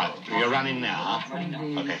running now, huh?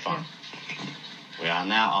 Okay, fine. We are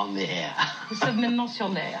now on the air. Nous sommes maintenant sur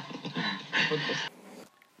l'air.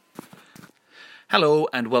 Hello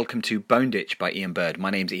and welcome to Bone Ditch by Ian Bird. My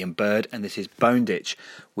name's Ian Bird and this is Bone Ditch,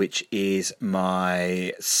 which is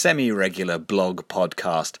my semi-regular blog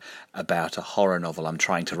podcast about a horror novel I'm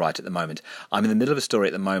trying to write at the moment. I'm in the middle of a story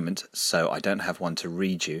at the moment, so I don't have one to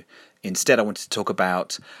read you. Instead, I wanted to talk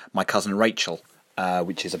about My Cousin Rachel,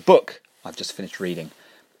 which is a book I've just finished reading.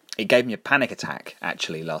 It gave me a panic attack,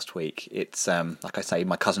 actually, last week. It's, like I say,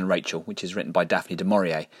 My Cousin Rachel, which is written by Daphne du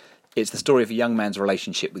Maurier. It's the story of a young man's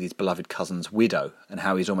relationship with his beloved cousin's widow and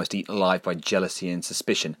how he's almost eaten alive by jealousy and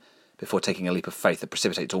suspicion before taking a leap of faith that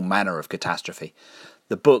precipitates all manner of catastrophe.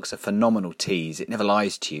 The book's a phenomenal tease. It never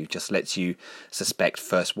lies to you, just lets you suspect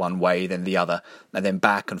first one way, then the other, and then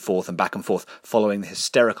back and forth, following the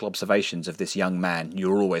hysterical observations of this young man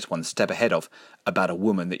you're always one step ahead of about a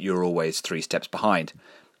woman that you're always 3 steps behind.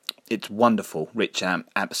 It's wonderful, rich and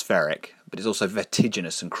atmospheric, but it's also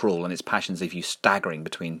vertiginous and cruel, and its passions leave you staggering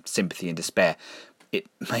between sympathy and despair. It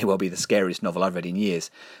may well be the scariest novel I've read in years.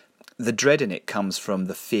 The dread in it comes from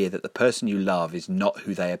the fear that the person you love is not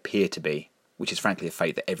who they appear to be, which is frankly a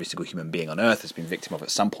fate that every single human being on earth has been victim of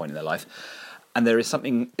at some point in their life. And there is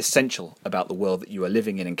something essential about the world that you are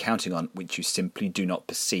living in and counting on which you simply do not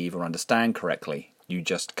perceive or understand correctly. You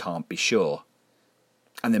just can't be sure.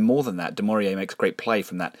 And then more than that, du Maurier makes great play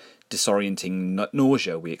from that disorienting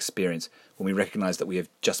nausea we experience when we recognise that we have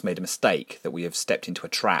just made a mistake, that we have stepped into a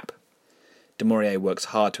trap. Du Maurier works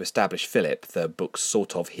hard to establish Philip, the book's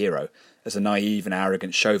sort-of hero, as a naive and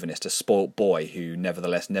arrogant chauvinist, a spoilt boy who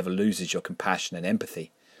nevertheless never loses your compassion and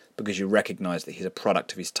empathy, because you recognise that he's a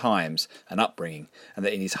product of his times and upbringing, and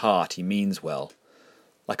that in his heart he means well.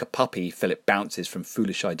 Like a puppy, Philip bounces from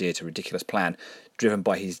foolish idea to ridiculous plan, driven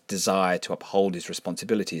by his desire to uphold his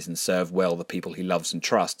responsibilities and serve well the people he loves and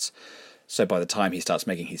trusts. So by the time he starts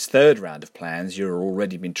making his third round of plans, you're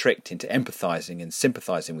already been tricked into empathising and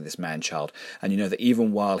sympathising with this man-child, and you know that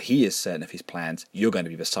even while he is certain of his plans, you're going to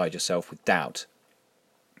be beside yourself with doubt.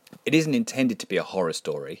 It isn't intended to be a horror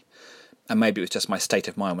story, and maybe it was just my state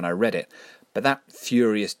of mind when I read it, but that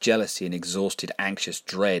furious jealousy and exhausted, anxious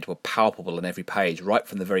dread were palpable on every page, right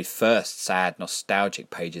from the very first sad, nostalgic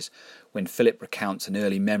pages, when Philip recounts an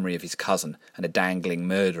early memory of his cousin and a dangling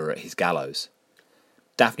murderer at his gallows.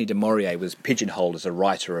 Daphne du Maurier was pigeonholed as a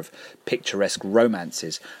writer of picturesque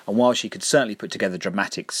romances, and while she could certainly put together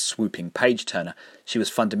dramatic, swooping page-turner, she was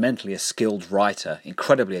fundamentally a skilled writer,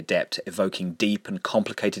 incredibly adept at evoking deep and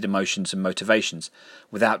complicated emotions and motivations,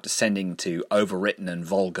 without descending to overwritten and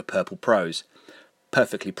vulgar purple prose.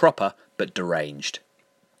 Perfectly proper, but deranged.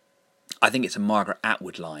 I think it's a Margaret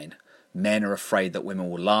Atwood line. Men are afraid that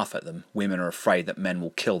women will laugh at them, women are afraid that men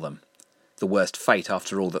will kill them. The worst fate,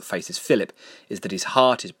 after all, that faces Philip is that his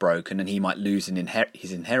heart is broken and he might lose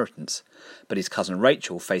his inheritance. But his cousin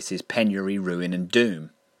Rachel faces penury, ruin and doom.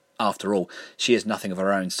 After all, she has nothing of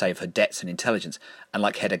her own save her debts and intelligence, and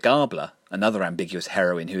like Hedda Gabler, another ambiguous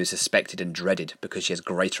heroine who is suspected and dreaded because she has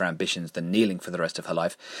greater ambitions than kneeling for the rest of her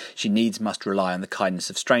life, she needs must rely on the kindness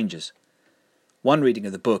of strangers. One reading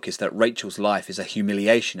of the book is that Rachel's life is a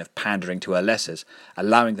humiliation of pandering to her lessers,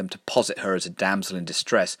 allowing them to posit her as a damsel in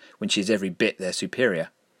distress when she is every bit their superior.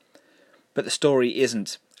 But the story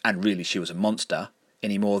isn't, and really she was a monster,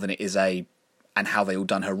 any more than it is a, and how they all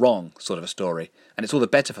done her wrong sort of a story. And it's all the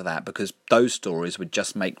better for that, because those stories would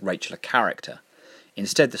just make Rachel a character.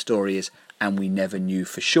 Instead the story is, and we never knew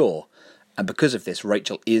for sure. And because of this,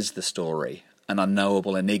 Rachel is the story, an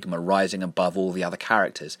unknowable enigma rising above all the other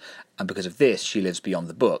characters, and because of this she lives beyond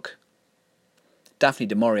the book. Daphne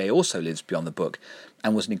du Maurier also lives beyond the book,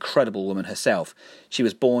 and was an incredible woman herself. She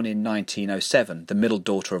was born in 1907, the middle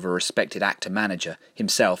daughter of a respected actor-manager,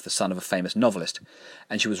 himself the son of a famous novelist,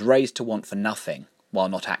 and she was raised to want for nothing, while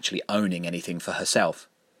not actually owning anything for herself.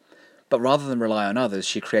 But rather than rely on others,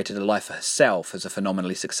 she created a life for herself as a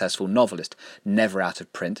phenomenally successful novelist, never out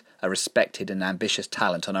of print, a respected and ambitious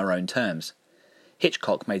talent on her own terms.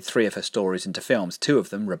 Hitchcock made 3 of her stories into films, 2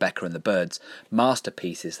 of them, Rebecca and the Birds,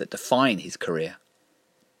 masterpieces that define his career.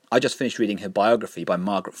 I just finished reading her biography by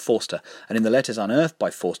Margaret Forster, and in the letters unearthed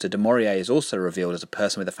by Forster, du Maurier is also revealed as a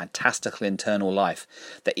person with a fantastical internal life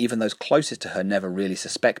that even those closest to her never really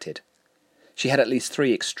suspected. She had at least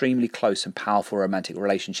 3 extremely close and powerful romantic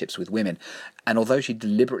relationships with women, and although she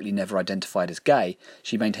deliberately never identified as gay,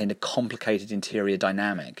 she maintained a complicated interior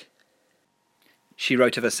dynamic. She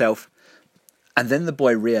wrote of herself, "And then the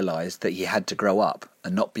boy realised that he had to grow up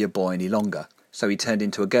and not be a boy any longer, so he turned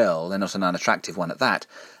into a girl, and not an unattractive one at that,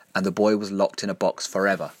 and the boy was locked in a box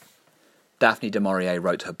forever." Daphne du Maurier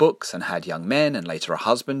wrote her books and had young men and later a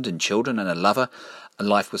husband and children and a lover, and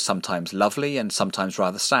life was sometimes lovely and sometimes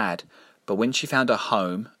rather sad, but when she found her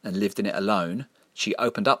home and lived in it alone, she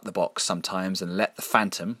opened up the box sometimes and let the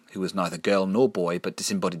phantom, who was neither girl nor boy but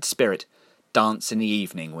disembodied spirit, dance in the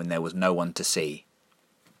evening when there was no one to see.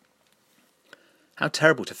 How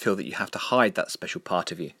terrible to feel that you have to hide that special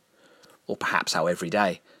part of you. Or perhaps how every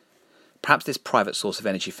day. Perhaps this private source of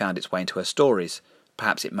energy found its way into her stories.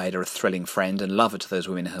 Perhaps it made her a thrilling friend and lover to those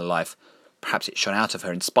women in her life. Perhaps it shone out of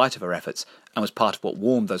her in spite of her efforts and was part of what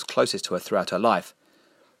warmed those closest to her throughout her life.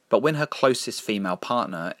 But when her closest female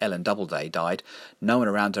partner, Ellen Doubleday, died, no one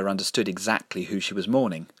around her understood exactly who she was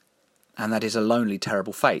mourning. And that is a lonely,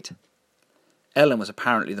 terrible fate. Ellen was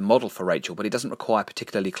apparently the model for Rachel, but it doesn't require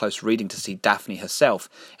particularly close reading to see Daphne herself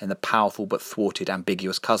in the powerful but thwarted,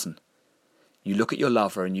 ambiguous cousin. You look at your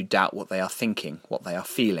lover and you doubt what they are thinking, what they are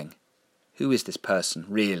feeling. Who is this person,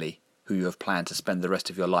 really, who you have planned to spend the rest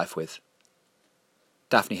of your life with?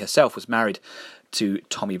 Daphne herself was married to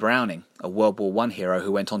Tommy Browning, a World War I hero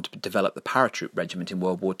who went on to develop the paratroop regiment in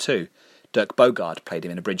World War II. Dirk Bogarde played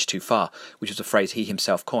him in A Bridge Too Far, which was a phrase he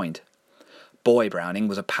himself coined. Boy Browning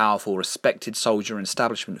was a powerful, respected soldier and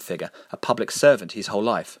establishment figure, a public servant his whole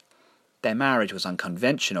life. Their marriage was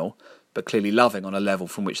unconventional, but clearly loving on a level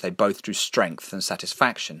from which they both drew strength and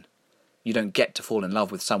satisfaction. You don't get to fall in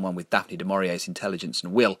love with someone with Daphne du Maurier's intelligence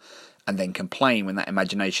and will, and then complain when that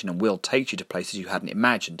imagination and will takes you to places you hadn't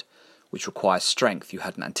imagined, which requires strength you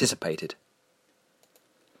hadn't anticipated.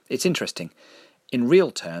 It's interesting. In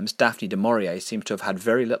real terms, Daphne du Maurier seems to have had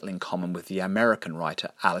very little in common with the American writer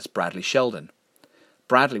Alice Bradley Sheldon.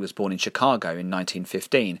 Bradley was born in Chicago in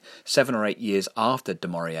 1915, 7 or 8 years after du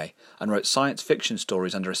Maurier, and wrote science fiction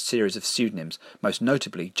stories under a series of pseudonyms, most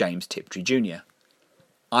notably James Tiptree Jr.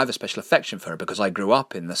 I have a special affection for her because I grew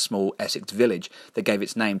up in the small Essex village that gave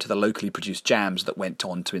its name to the locally produced jams that went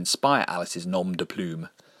on to inspire Alice's nom de plume.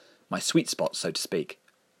 My sweet spot, so to speak.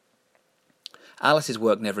 Alice's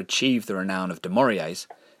work never achieved the renown of du Maurier's.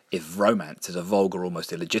 If romance is a vulgar,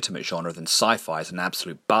 almost illegitimate genre, then sci-fi is an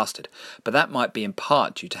absolute bastard, but that might be in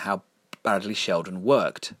part due to how Bradley Sheldon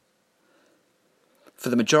worked. For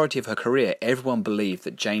the majority of her career, everyone believed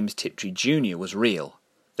that James Tiptree Jr. was real,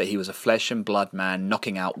 that he was a flesh and blood man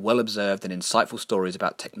knocking out well-observed and insightful stories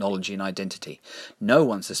about technology and identity. No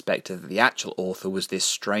one suspected that the actual author was this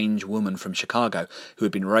strange woman from Chicago who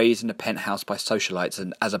had been raised in a penthouse by socialites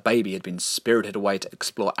and as a baby had been spirited away to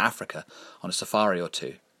explore Africa on a safari or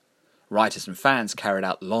two. Writers and fans carried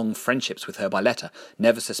out long friendships with her by letter,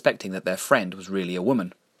 never suspecting that their friend was really a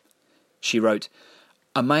woman. She wrote,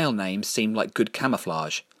 "A male name seemed like good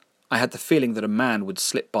camouflage. I had the feeling that a man would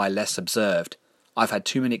slip by less observed. I've had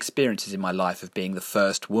too many experiences in my life of being the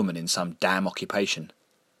first woman in some damn occupation."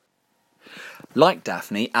 Like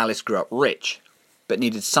Daphne, Alice grew up rich, but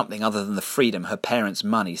needed something other than the freedom her parents'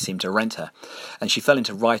 money seemed to rent her, and she fell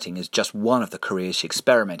into writing as just one of the careers she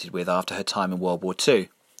experimented with after her time in World War II.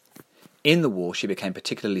 In the war, she became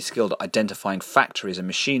particularly skilled at identifying factories and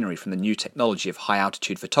machinery from the new technology of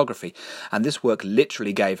high-altitude photography, and this work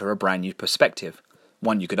literally gave her a brand new perspective,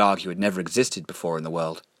 one you could argue had never existed before in the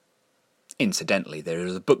world. Incidentally, there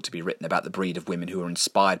is a book to be written about the breed of women who were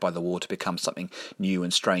inspired by the war to become something new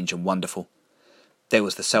and strange and wonderful. There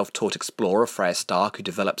was the self-taught explorer Freya Stark, who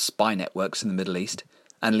developed spy networks in the Middle East,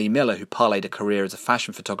 and Lee Miller, who parlayed a career as a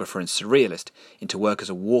fashion photographer and surrealist into work as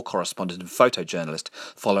a war correspondent and photojournalist,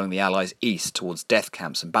 following the Allies east towards death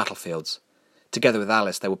camps and battlefields. Together with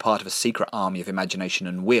Alice, they were part of a secret army of imagination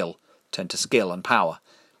and will, turned to skill and power.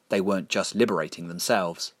 They weren't just liberating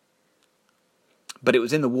themselves. But it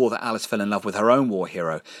was in the war that Alice fell in love with her own war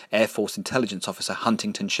hero, Air Force intelligence officer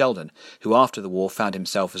Huntington Sheldon, who after the war found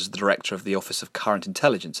himself as the director of the Office of Current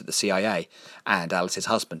Intelligence at the CIA, and Alice's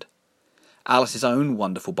husband. Alice's own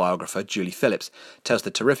wonderful biographer, Julie Phillips, tells the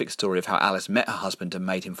terrific story of how Alice met her husband and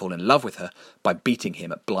made him fall in love with her by beating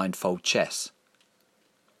him at blindfold chess.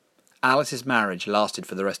 Alice's marriage lasted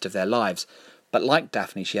for the rest of their lives, but like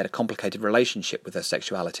Daphne, she had a complicated relationship with her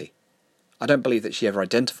sexuality. I don't believe that she ever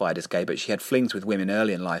identified as gay, but she had flings with women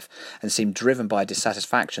early in life and seemed driven by a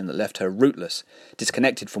dissatisfaction that left her rootless,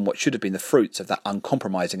 disconnected from what should have been the fruits of that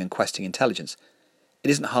uncompromising and questing intelligence. It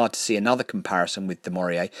isn't hard to see another comparison with du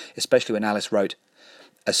Maurier, especially when Alice wrote,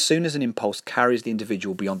 "As soon as an impulse carries the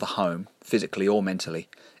individual beyond the home, physically or mentally,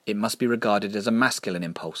 it must be regarded as a masculine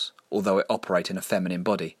impulse, although it operate in a feminine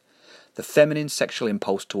body. The feminine sexual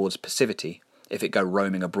impulse towards passivity, if it go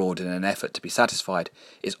roaming abroad in an effort to be satisfied,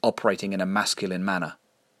 is operating in a masculine manner.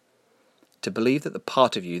 To believe that the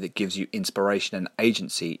part of you that gives you inspiration and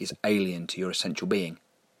agency is alien to your essential being."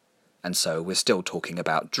 And so we're still talking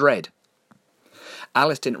about dread.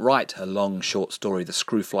 Alice didn't write her long short story The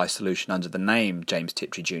Screwfly Solution under the name James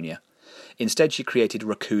Tiptree Jr. Instead, she created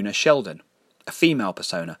Raccoona Sheldon, a female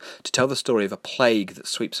persona, to tell the story of a plague that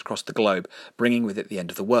sweeps across the globe, bringing with it the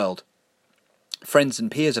end of the world. Friends and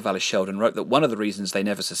peers of Alice Sheldon wrote that one of the reasons they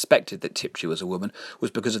never suspected that Tiptree was a woman was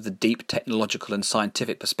because of the deep technological and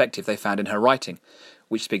scientific perspective they found in her writing,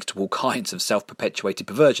 which speaks to all kinds of self-perpetuated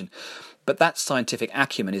perversion. But that scientific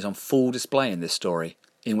acumen is on full display in this story,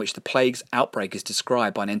 in which the plague's outbreak is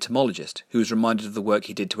described by an entomologist who is reminded of the work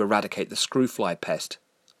he did to eradicate the screwfly pest.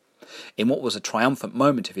 In what was a triumphant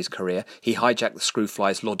moment of his career, he hijacked the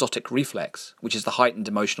screwfly's lordotic reflex, which is the heightened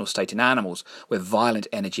emotional state in animals where violent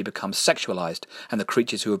energy becomes sexualized and the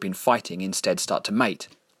creatures who have been fighting instead start to mate.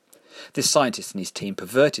 This scientist and his team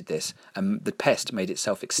perverted this, and the pest made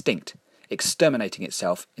itself extinct, exterminating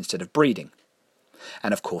itself instead of breeding.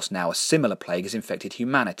 And of course now a similar plague has infected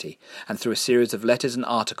humanity, and through a series of letters and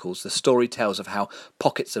articles the story tells of how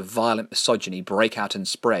pockets of violent misogyny break out and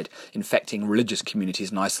spread, infecting religious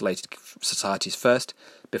communities and isolated societies first,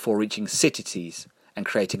 before reaching cities and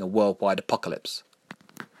creating a worldwide apocalypse.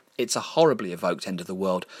 It's a horribly evoked end of the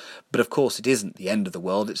world, but of course it isn't the end of the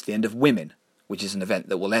world, it's the end of women, which is an event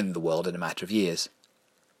that will end the world in a matter of years.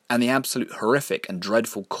 And the absolute horrific and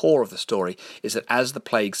dreadful core of the story is that as the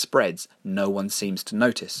plague spreads, no one seems to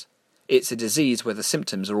notice. It's a disease where the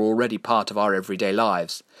symptoms are already part of our everyday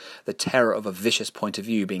lives. The terror of a vicious point of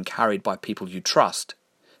view being carried by people you trust.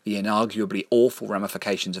 The inarguably awful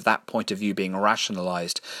ramifications of that point of view being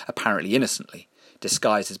rationalised, apparently innocently,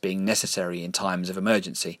 disguised as being necessary in times of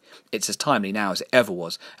emergency. It's as timely now as it ever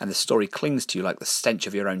was, and the story clings to you like the stench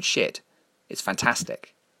of your own shit. It's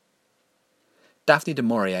fantastic. Daphne du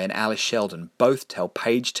Maurier and Alice Sheldon both tell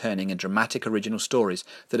page-turning and dramatic original stories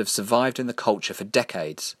that have survived in the culture for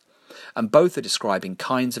decades, and both are describing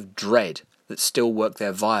kinds of dread that still work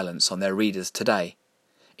their violence on their readers today.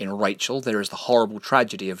 In Rachel, there is the horrible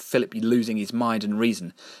tragedy of Philip losing his mind and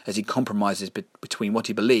reason as he compromises between what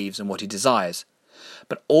he believes and what he desires,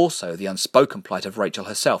 but also the unspoken plight of Rachel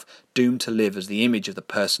herself, doomed to live as the image of the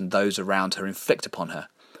person those around her inflict upon her,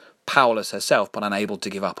 powerless herself but unable to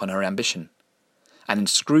give up on her ambition. And in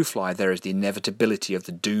Screwfly there is the inevitability of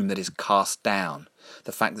the doom that is cast down,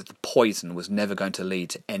 the fact that the poison was never going to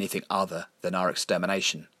lead to anything other than our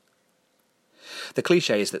extermination. The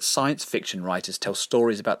cliché is that science fiction writers tell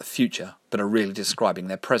stories about the future but are really describing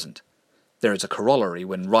their present. There is a corollary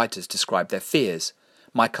when writers describe their fears.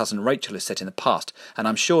 My Cousin Rachel is set in the past, and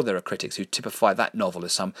I'm sure there are critics who typify that novel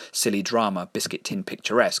as some silly drama, biscuit tin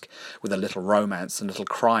picturesque, with a little romance and a little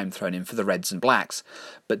crime thrown in for the reds and blacks.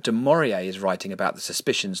 But du Maurier is writing about the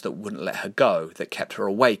suspicions that wouldn't let her go, that kept her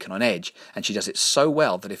awake and on edge, and she does it so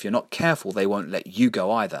well that if you're not careful they won't let you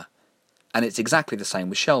go either. And it's exactly the same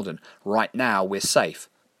with Sheldon. Right now we're safe.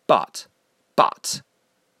 But,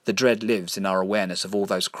 the dread lives in our awareness of all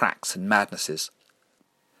those cracks and madnesses.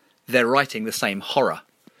 They're writing the same horror,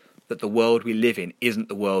 that the world we live in isn't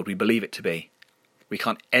the world we believe it to be. We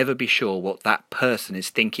can't ever be sure what that person is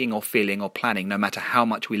thinking or feeling or planning, no matter how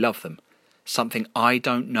much we love them. Something I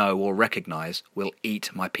don't know or recognise will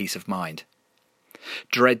eat my peace of mind.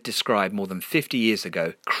 Dread described more than 50 years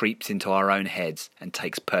ago creeps into our own heads and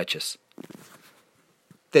takes purchase.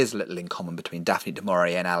 There's little in common between Daphne du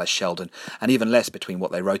Maurier and Alice Sheldon, and even less between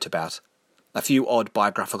what they wrote about. A few odd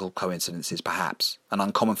biographical coincidences, perhaps, an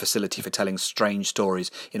uncommon facility for telling strange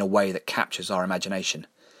stories in a way that captures our imagination.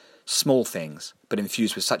 Small things, but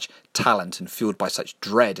infused with such talent and fueled by such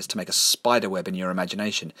dread as to make a spiderweb in your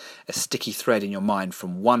imagination, a sticky thread in your mind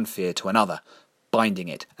from one fear to another, binding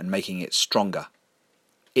it and making it stronger.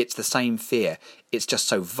 It's the same fear, it's just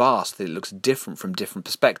so vast that it looks different from different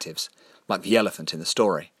perspectives, like the elephant in the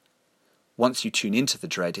story. Once you tune into the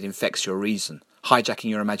dread, it infects your reason, hijacking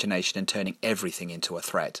your imagination and turning everything into a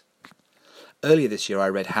threat. Earlier this year I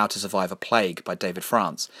read How to Survive a Plague by David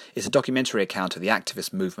France. It's a documentary account of the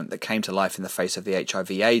activist movement that came to life in the face of the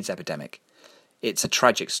HIV/AIDS epidemic. It's a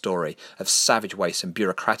tragic story of savage waste and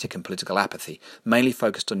bureaucratic and political apathy, mainly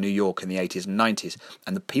focused on New York in the 80s and 90s,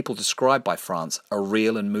 and the people described by France are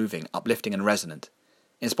real and moving, uplifting and resonant.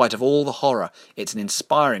 In spite of all the horror, it's an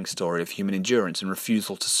inspiring story of human endurance and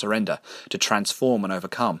refusal to surrender, to transform and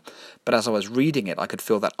overcome. But as I was reading it, I could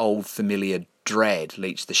feel that old familiar dread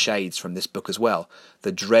leach the shades from this book as well.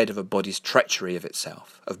 The dread of a body's treachery of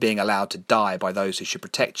itself, of being allowed to die by those who should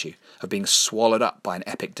protect you, of being swallowed up by an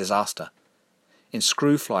epic disaster. In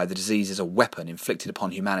Screwfly, the disease is a weapon inflicted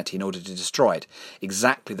upon humanity in order to destroy it,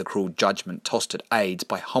 exactly the cruel judgment tossed at AIDS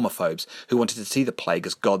by homophobes who wanted to see the plague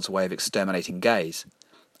as God's way of exterminating gays.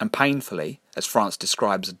 And painfully, as France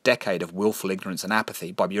describes a decade of willful ignorance and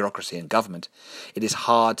apathy by bureaucracy and government, it is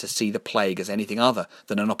hard to see the plague as anything other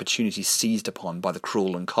than an opportunity seized upon by the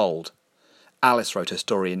cruel and cold. Alice wrote her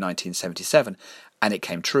story in 1977, and it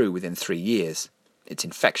came true within 3 years. It's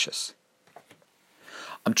infectious.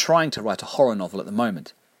 I'm trying to write a horror novel at the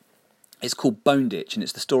moment. It's called Boneditch, and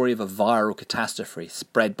it's the story of a viral catastrophe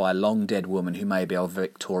spread by a long-dead woman who may be a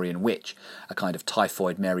Victorian witch, a kind of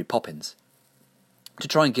typhoid Mary Poppins. To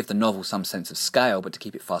try and give the novel some sense of scale, but to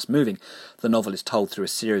keep it fast-moving, the novel is told through a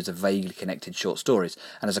series of vaguely connected short stories,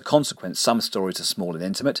 and as a consequence, some stories are small and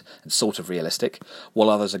intimate, and sort of realistic, while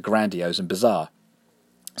others are grandiose and bizarre.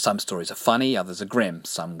 Some stories are funny, others are grim,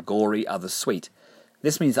 some gory, others sweet.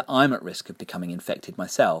 This means that I'm at risk of becoming infected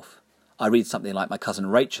myself. I read something like My Cousin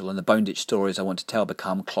Rachel, and the Boneditch stories I want to tell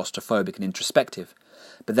become claustrophobic and introspective.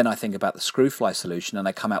 But then I think about the Screwfly solution, and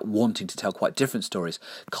I come out wanting to tell quite different stories,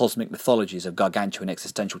 cosmic mythologies of gargantuan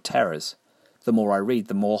existential terrors. The more I read,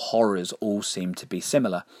 the more horrors all seem to be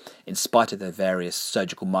similar, in spite of their various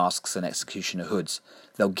surgical masks and executioner hoods.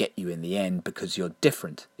 They'll get you in the end because you're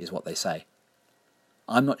different, is what they say.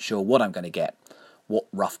 I'm not sure what I'm going to get, what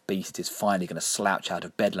rough beast is finally going to slouch out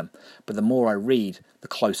of Bedlam, but the more I read, the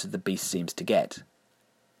closer the beast seems to get.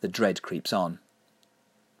 The dread creeps on.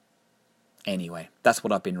 Anyway, that's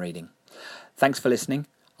what I've been reading. Thanks for listening.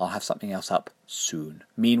 I'll have something else up soon.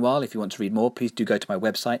 Meanwhile, if you want to read more, please do go to my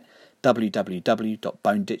website,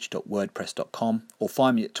 www.boneditch.wordpress.com, or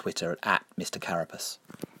find me at Twitter at Mr. Carapace.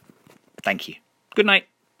 Thank you. Good night.